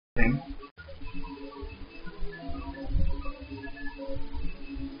thing.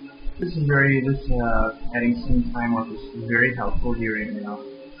 Adding scene time up is very helpful during,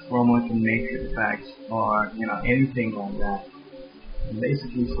 slow motion nature effects or, anything like that. And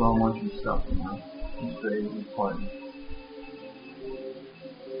basically slow motion stuff, is very important.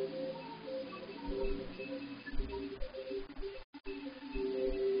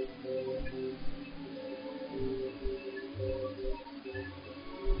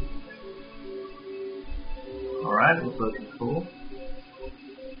 Alright, it's looking cool.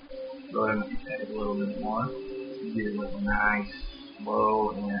 Go ahead and add a little bit more to get it look nice,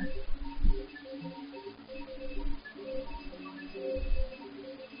 slow, and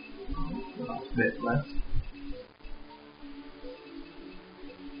a bit less.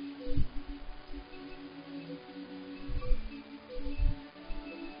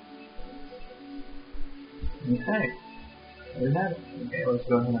 Okay, there we have it. Okay, let's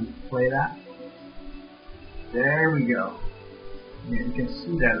go ahead and play that. There we go. And you can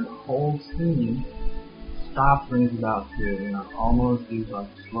see that the whole scene stops when it's about to, almost do like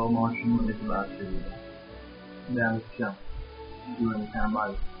slow motion when it's about to down jump, doing kind of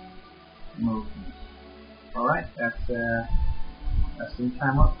like movement. Alright, that's scene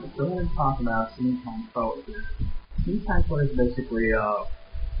time up. Let's go ahead and talk about scene time code here. Scene time code is basically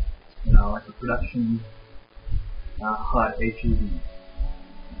like a production HUD, HUD.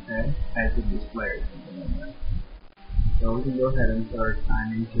 Okay, as a display or something like that. So we can go ahead and start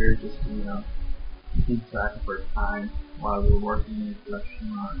timing here just to, keep track of our time while we're working in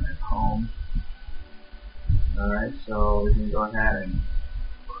production or at home. Alright, so we can go ahead and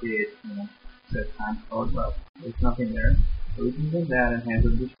create, set time code, but there's nothing there. So we can get that and handle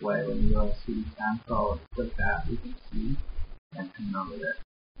the display. When you go see time code, click that, we can see that coming over there.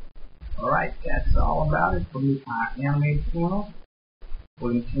 Alright, that's all about it for the animated channel.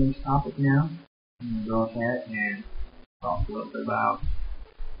 We're going to change topic now. And go ahead and talk a little bit about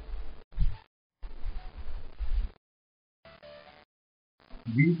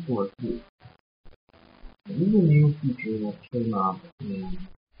resources. This is a new feature that came up in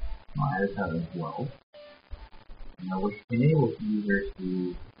iOS 12, which enables users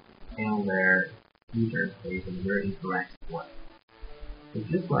to handle their user interface in a very interactive way. It's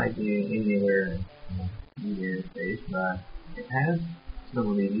just like any other user interface, but it has some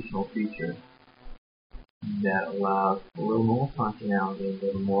of the additional features that allows a little more functionality, a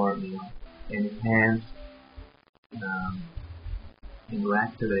little more, enhanced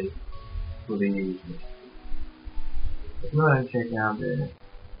interactivity for the user. Let's go ahead and check out the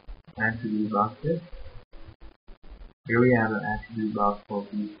attribute boxes. Here we have an attribute box for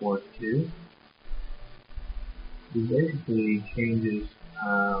viewport 2. It basically changes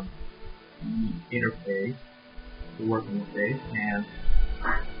the interface, the working interface, and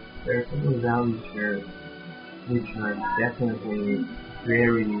there are some of the values here which are definitely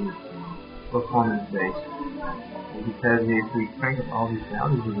very performance-based. Because if we crank up all these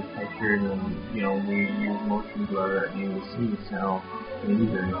values of the texture, then we use motion blur and the scene itself, and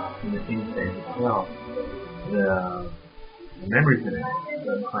even in the interface itself, the memory for that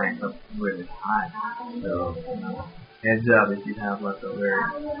doesn't crank up really high. So, heads up if you have like a very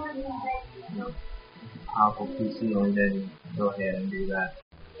powerful PC, and then go ahead and do that.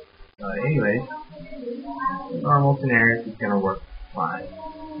 Anyway, normal scenarios is going to work fine.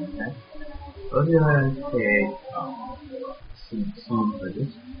 Okay, let's go ahead and create scene for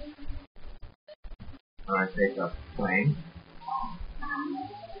this. Alright, take up plane.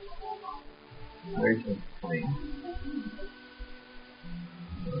 Where's the plane?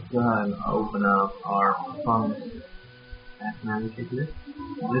 Let's go ahead and open up our performance manager here,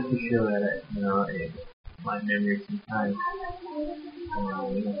 just to show that my memory sometimes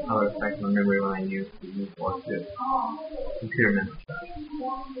color affect my memory when I use the viewport to computer memory stuff.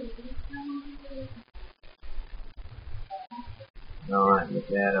 Alright,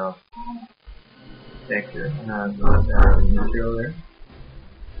 let's add a texture. Let's add a material there.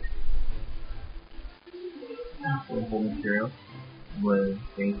 Simple material with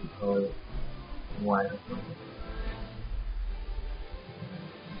change the color white or something.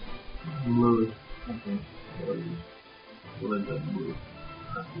 Blue, something a little bit blue.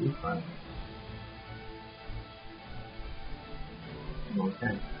 That's really fine.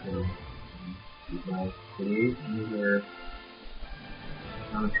 Okay, so you guys create user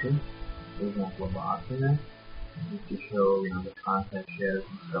geometry. For example, a box in there, just to show the context shares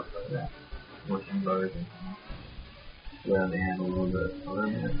and stuff like that. Motion blurs and go ahead and add a little bit of color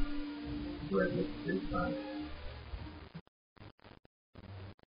in there. Red looks pretty fine.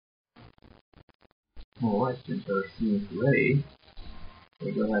 Alright, since our scene is ready,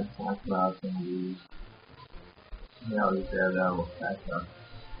 we go ahead and talk about some of these values there that will affect us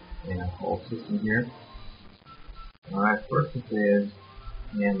in a whole system here. Alright, first it is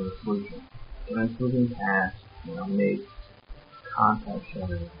and inclusion. So inclusion has, made contact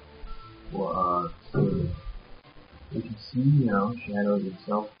shadows for students. You can see, shadows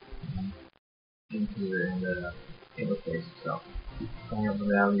itself into the interface itself. Playing up the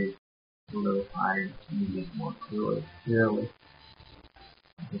values a little higher to see it more clearly. You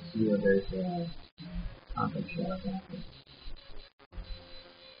can see that there's a contact shadow happening.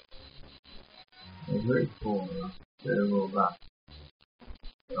 It's very cool, very robust.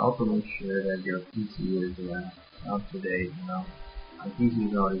 But also make sure that your PC is up to date. My PC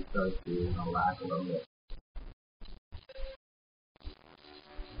is always starts to lag a little bit.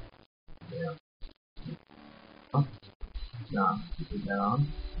 Yeah. Oh, no, put that on.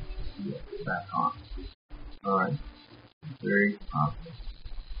 Yeah, back on. Alright. Very confident.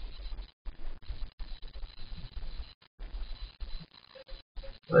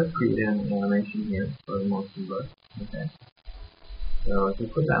 Let's create an animation here for the motion blur. Okay. So if you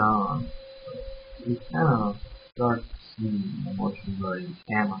put that on, you kind of start seeing the motion blur in the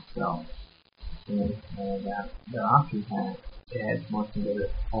camera itself. And that option kind of adds motion blur to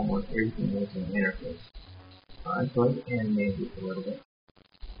almost everything that's in the interface. Alright, so let's animate this a little bit.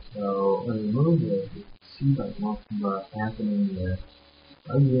 So when we move it, you can see like motion blur happening there.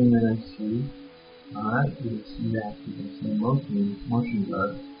 I'll zoom in and see. Alright, you can see that. You can see motion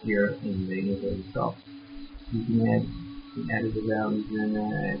blur here in the interface itself. You can add the values in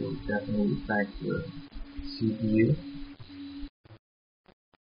there, and it will definitely affect your CPU.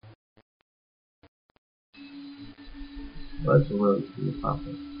 But it's a really cool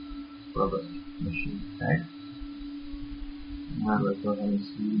robust machine. Okay. Now let's go ahead and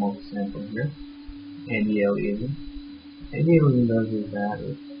see more sample here. Anti-aliasing. Anti-aliasing does is that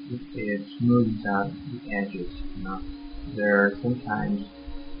it smooths out the edges. There are sometimes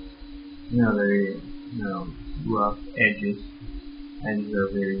very rough edges, and they're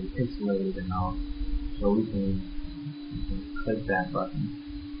very pixelated and all. So we can click that button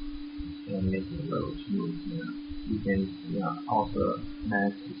and make it a little smooth. You can also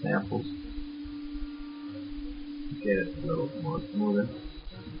match the samples to get it a little more smoother.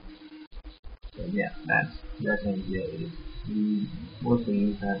 So yeah, that's NVIDIA. We mostly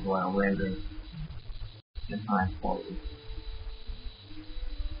use that while rendering in high quality.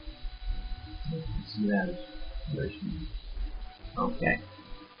 You can see that is very smooth. Okay.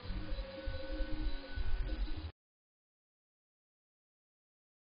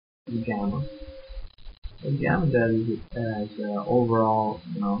 The gamma. The gamma does it as overall,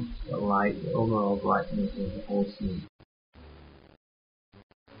 the overall brightness of the whole scene.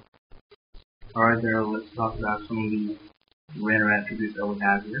 Alright, there, let's talk about some of the render attributes that we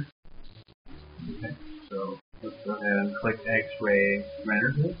have here. Okay, so let's go ahead and click X-ray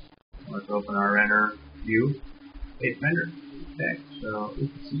render here. Let's open our render view. It's rendered. Okay, so we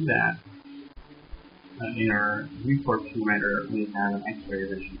can see that in our report to render we have an X-ray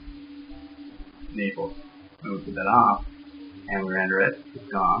vision enabled. When we put that off and we render it,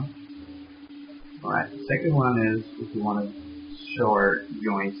 it's gone. Alright, the second one is if we want to show our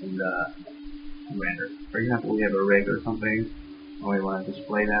joints in the render. For example, we have a rig or something and we want to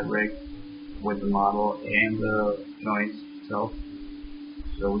display that rig with the model and the joints itself.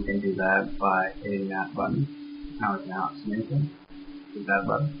 So we can do that by hitting that button. Now we can not see anything. Hit that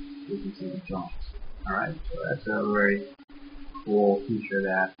button, we can see the joints. Alright, so that's a very cool feature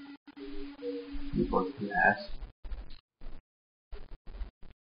that VideoClass has.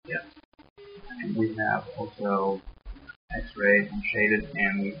 Yeah. And we have also X-ray unshaded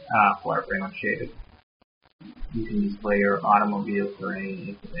and wireframe unshaded. You can display your automobile for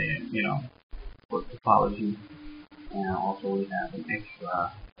any, for topology. And also we have an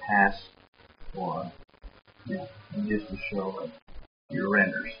extra pass for, just to show your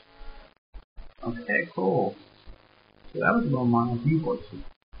renders. Okay, cool. So that was about my viewport system.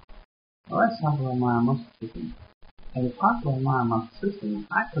 Well, let's talk about my muscle system. And to talk about my muscle system,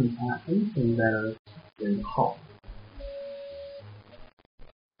 I couldn't find anything better than the Hulk.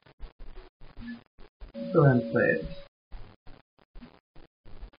 Let's go ahead and play it.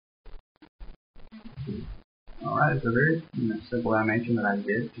 Alright, it's a very simple animation that I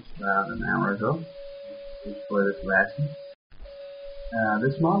did just about an hour ago, just for this lesson.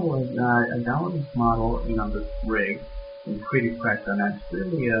 This model is, I downloaded this model, this rig from Creative Crack, and it's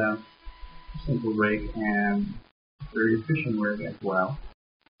really a simple rig and very efficient rig as well.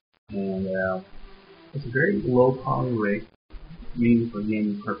 And it's a very low poly rig, mainly for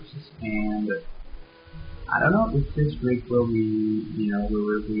gaming purposes. And I don't know if this rig will be, we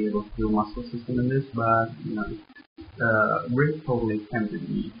will be able to do muscle system in this, but rig totally tempted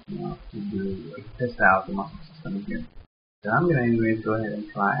me, to do test out the muscle system here. So I'm gonna anyways go ahead and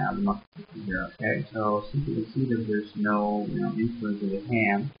try out the muscle system here. Okay, so since you can see that there's no, influence of the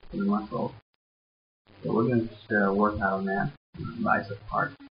hand in the muscle, so we're gonna just work out on that bicep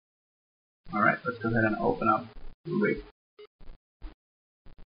part. All right, let's go ahead and open up the rig.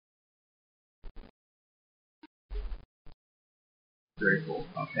 Very cool.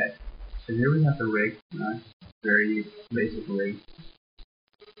 Okay, so here we have the rig, very basic rig.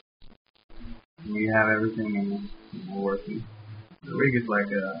 We have everything in working. The rig is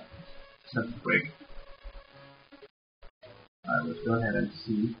like a separate rig. Alright, let's go ahead and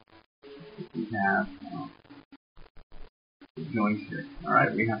see if we have the joints here.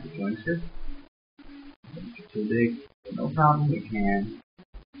 Alright, we have the joints here. If it's too big, no problem. We can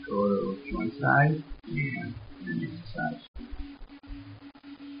go to joint size and reduce the size.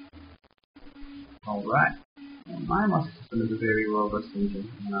 Alright, my muscle system is a very robust engine.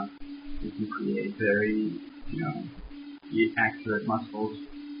 You can create very, accurate muscles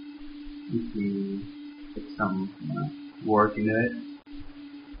if you put some work into it.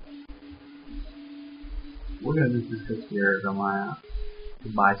 We're going to just discuss here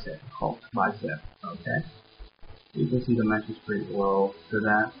the bicep, called bicep. Okay, you can see the mesh is pretty low, so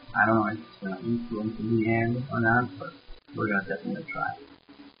that I don't know if it's going to influence in the end or not, but we're going to definitely try.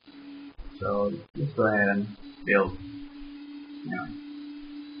 So let's go ahead and build,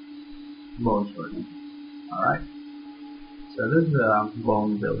 bone sorting. Alright, so this is a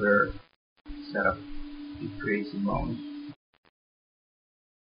bone builder setup to create some bones.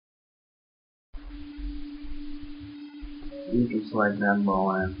 You can select that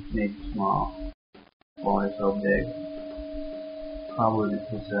bone and make it small. Bone is so big, probably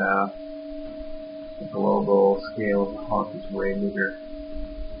because the global scale of the Hulk is way bigger.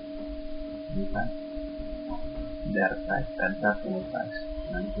 Okay. That definitely affects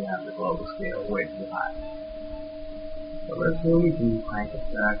when you have the global scale way too high. So let's go, we can crank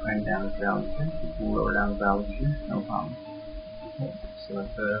down the value here. We can lower down the value here, no problem. Okay,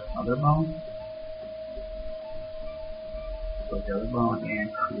 select the other bone. Select the other bone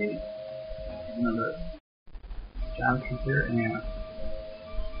and create another geometry here and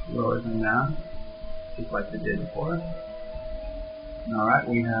lower them down, just like we did before. Alright,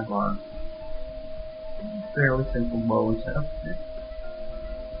 we have our fairly simple bone setup here.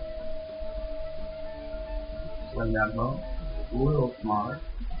 Select that bone, a little smaller.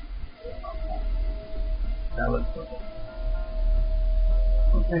 That looks perfect.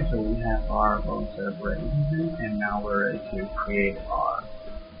 Okay, so we have our bone setup ready here, and now we're ready to create our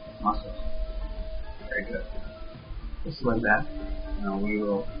muscles. Very good. Just like that, we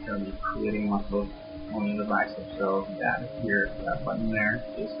will be creating muscles only in the bicep. So that here, that button there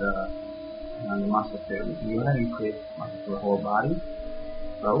is the muscle too. We can go ahead and create muscle for the whole body,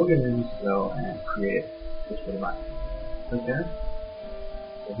 but we're going to just go and create just for the bicep. Okay?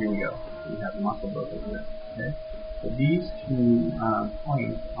 So here we go. We have the muscle builder here. Okay? So these two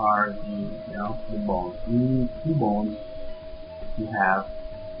points are the bones. We need two bones to have,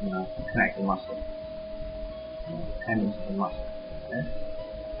 to connect the muscle, tendons to the muscle. Okay?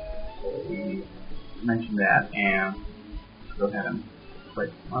 So we mentioned that, and let's go ahead and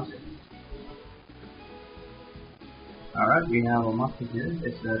click muscle. Alright, we have a muscle here.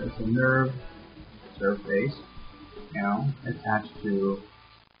 It's a nerve surface, attached to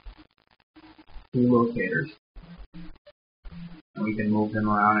two locators. And we can move them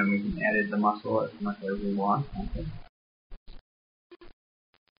around and we can edit the muscle as much as we want. Okay.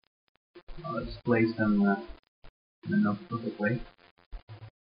 Let's place them in a perfect way.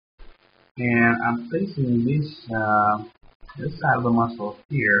 And I'm placing this side of the muscle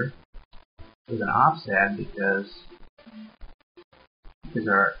here with an offset because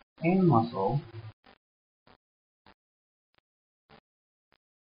our hand muscle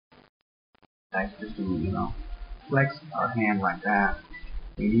that's just to flex our hand like that.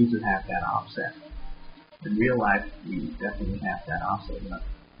 We need to have that offset. In real life, we definitely have that offset.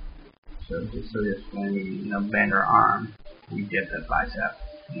 So just so that when we bend our arm, we get that bicep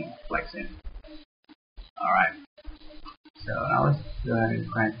flexing. All right. So now let's go ahead and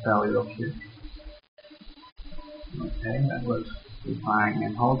crank the value up here. Okay, that looks fine.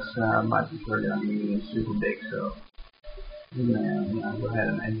 And Hulk's biceps are going to be super big, so we're going to go ahead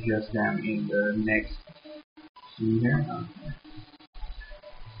and adjust them in the next scene here. Okay.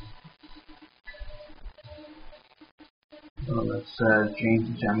 So let's change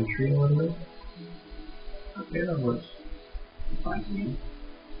the geometry a little bit. Okay, that looks fine to me.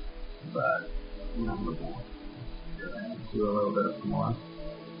 But Now we're going to do a little bit more.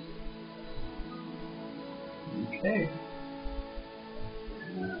 Okay.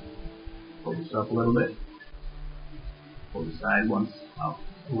 Pull this up a little bit. Pull the side ones up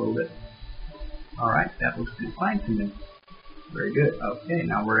a little bit. Alright, that looks pretty fine to me. Very good. Okay,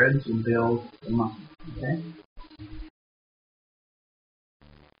 now we're ready to build the muscle. Okay?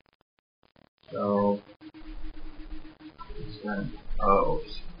 So,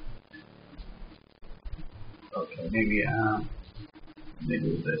 okay, maybe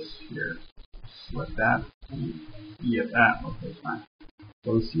this here. Select that. Yeah, that. Okay, fine.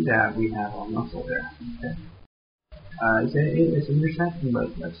 So we see that we have our muscle there. Okay. It's intersecting,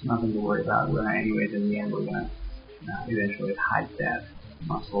 but that's nothing to worry about. Anyways, in the end, we're gonna eventually hide that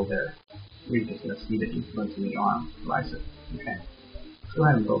muscle there. We're just gonna see the influence in the arm, bicep. Okay. Let's go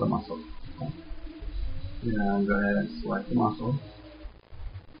ahead and build a muscle. Okay. We're gonna go ahead and select the muscle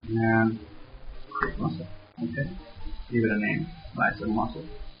and create muscle. Okay. Give it a name, bicep muscle,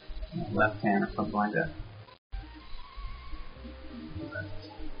 left hand or something like that.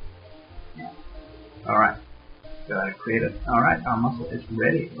 All right. Go ahead and create it. Alright, our muscle is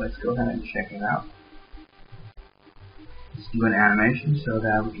ready. Let's go ahead and check it out. Let's do an animation so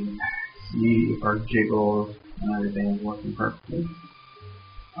that we can see if our jiggles and everything is working perfectly.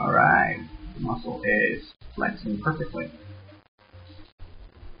 Alright, the muscle is flexing perfectly.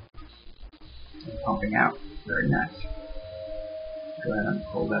 And pumping out. Very nice. Go ahead and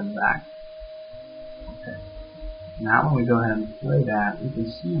pull that back. Okay. Now when we go ahead and play that, we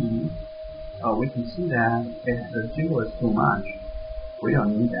can see that the jiggle is too much. We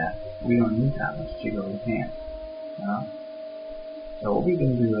don't need that. We don't need that much jiggle in hand. So what we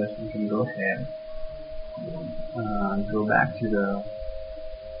can do is we can go ahead and go back to the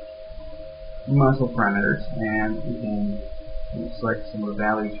muscle parameters, and we can select some of the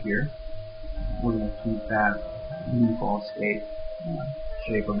values here. We're going to keep that default shape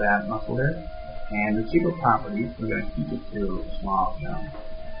of that muscle there. And the jiggle properties, we're going to keep it to small,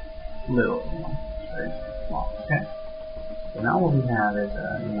 little, very small. Okay. So now what we have is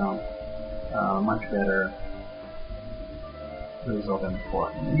a much better result than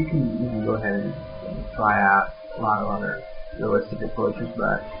before. You can go ahead and try out a lot of other realistic approaches,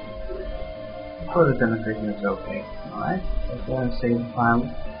 but for the demonstration it's okay. Alright, let's go ahead and save the file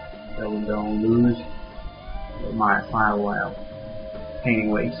so we don't lose my file while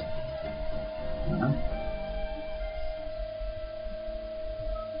painting waste.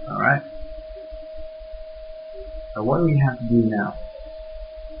 Alright. So what do we have to do now?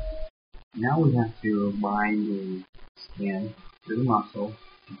 Now we have to bind the skin to the muscle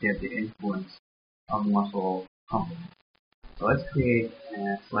to get the influence of the muscle pumping. So let's create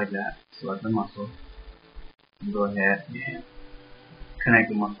select that, select the muscle, and go ahead and connect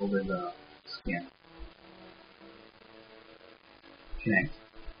the muscle with the skin. Connect.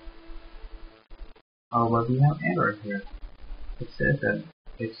 Oh, but we have error here. It says that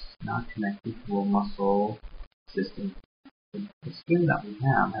it's not connected to a muscle system. The skin that we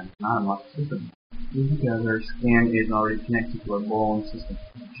have is not a muscle system. Because our skin is already connected to a bone system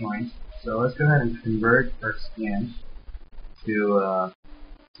joints. So let's go ahead and convert our skin to a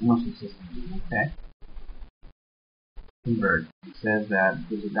muscle system. Okay. Convert. It says that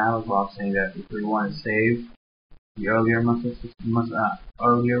there's a dialog box saying that if we want to save the earlier muscle system,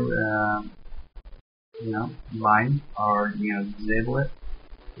 line, or disable it.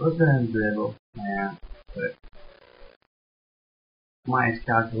 Let's go ahead and disable and put it. Mine is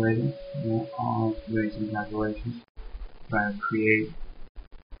calculating. I'm doing some calculations, trying to create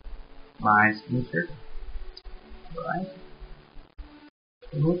my insert. Right.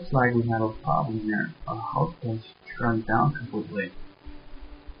 It looks like we have a problem here. Our output is turned down completely.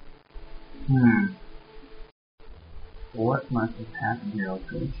 What must have happened here? Let's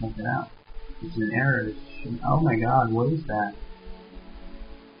go check it out. There's an error. Oh my god, what is that?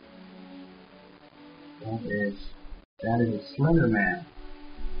 That is a Slender Man.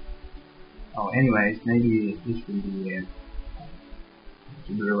 Oh, anyways, maybe this should be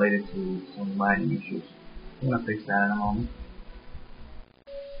related to some lighting issues. I'm gonna fix that in a moment.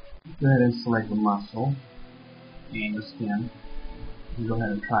 Go ahead and select the muscle and the skin. And go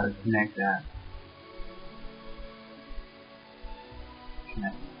ahead and try to connect that.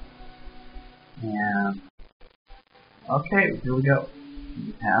 Connect. And okay, here we go.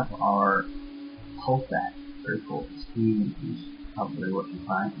 We have our pulse back. Very cool. The screen is probably working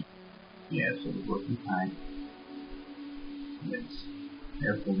fine. Yes, it is working fine. Yes,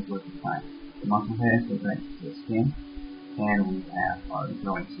 everything is working fine. The muscle head is connected to the skin, and we have our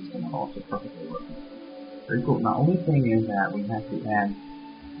joint system also perfectly working. Very cool. Now, only thing is that we have to add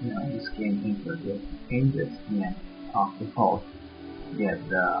this game input with change the skin of the pulse to get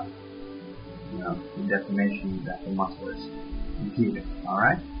the the deformation that the muscle is imputed.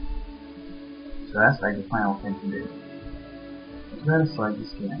 Alright? So that's like the final thing to do. Let's go ahead and select the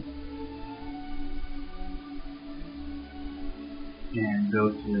skin. And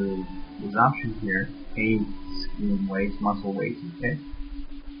go to this option here, aid skin weights, muscle weights, okay?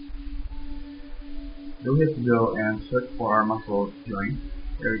 So we have to go and search for our muscle joint.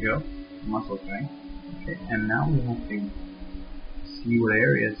 There we go, muscle joint. Okay, and now we have to see what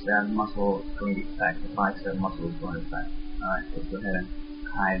areas that muscle is going to affect, the bicep muscle is going to affect. Alright, let's go ahead and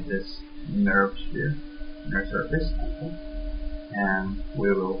hide this nerve sphere, nerve surface. Okay. And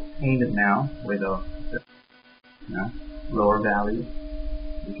we will paint it now with a lower value,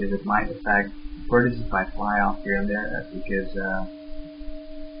 because it might affect vertices might fly off here and there. That's because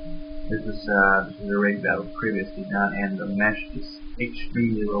this is a rig that was previously done, and the mesh is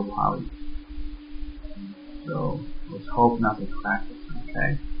extremely low poly. So let's hope nothing cracks it.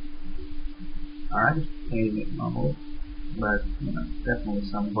 Okay. Alright, just painting it normal, but definitely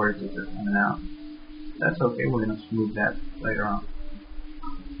some vertices are coming out. That's okay. We're gonna smooth that later on.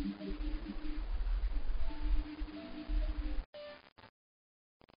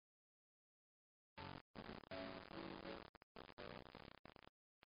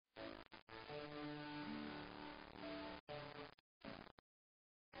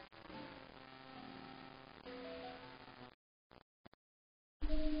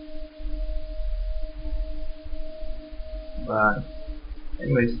 But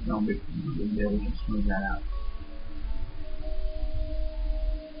anyways, no big deal, we can smooth that out.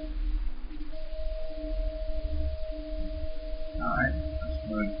 Alright, let's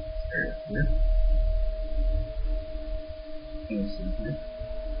smooth this area here. And see here.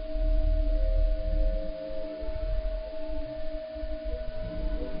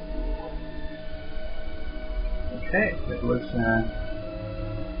 Okay, that looks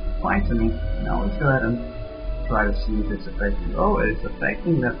fine to me. Now let's go ahead and try to see if it's affecting. Oh, it's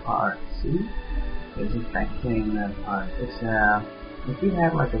affecting that part. See? It's affecting that part. It's if we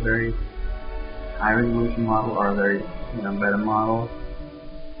have like a very high resolution model or a very better model,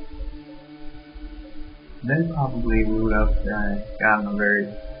 then probably we would have gotten a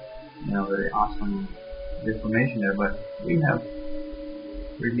very very awesome deformation there. But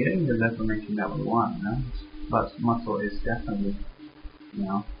we're getting the deformation that we want. But muscle is definitely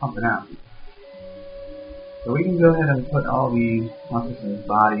pumping out. So we can go ahead and put all these muscles in his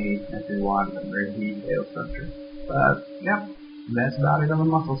body as we want, a very detailed structure. But yep, that's about it on the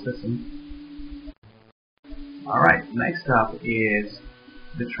muscle system. Alright, next up is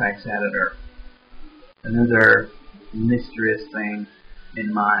the tracks editor. Another mysterious thing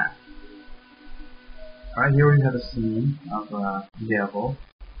in Maya. Alright, here we have a scene of a devil,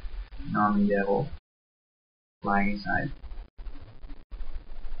 an army devil, flying inside.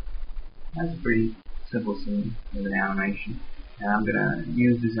 That's a pretty simple scene with an animation. And I'm gonna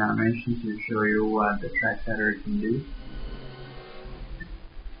use this animation to show you what the track editor can do.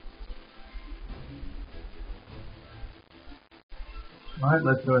 Alright,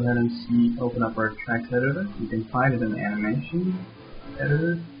 let's go ahead and open up our tracks editor. You can find it in the animation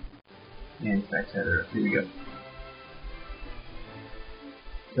editor and tracks editor. Here we go.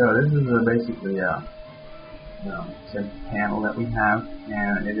 So this is basically a simple panel that we have,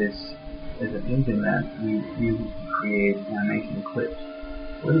 and it is an engine that we use to create animation clips.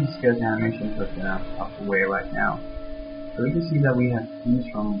 We'll discuss animation clips up the way right now. So we can see that we have keys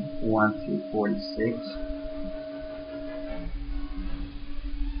from 1 to 46.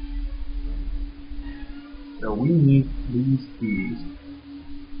 So we need these keys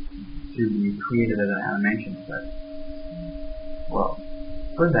to be created as an animation clip. Well,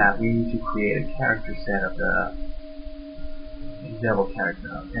 for that we need to create a character set of the devil character.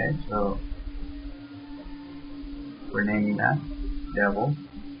 Okay, so we're naming that devil.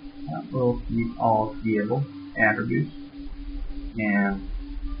 We'll keep all keyable attributes, and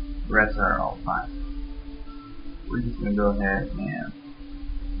the rest are all fine. We're just going to go ahead and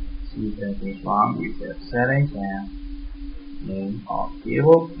see if anything's wrong. We set settings and name all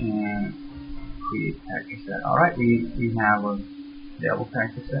keyable and create character set. Alright, we have a devil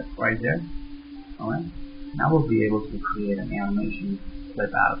character set right there. Alright, now we'll be able to create an animation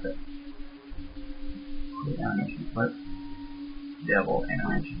clip out of it. Create animation clip, devil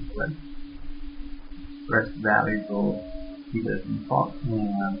animation clip. Rest values will keep it as default,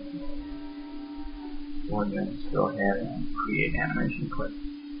 and we're going to just go ahead and create animation clip.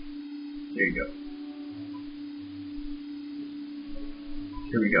 There you go.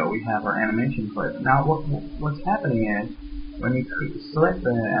 Here we go. We have our animation clip. Now, what's happening is when we select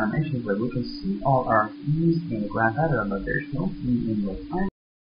the animation clip, we can see all our keys in the graph editor, but there's no key in the time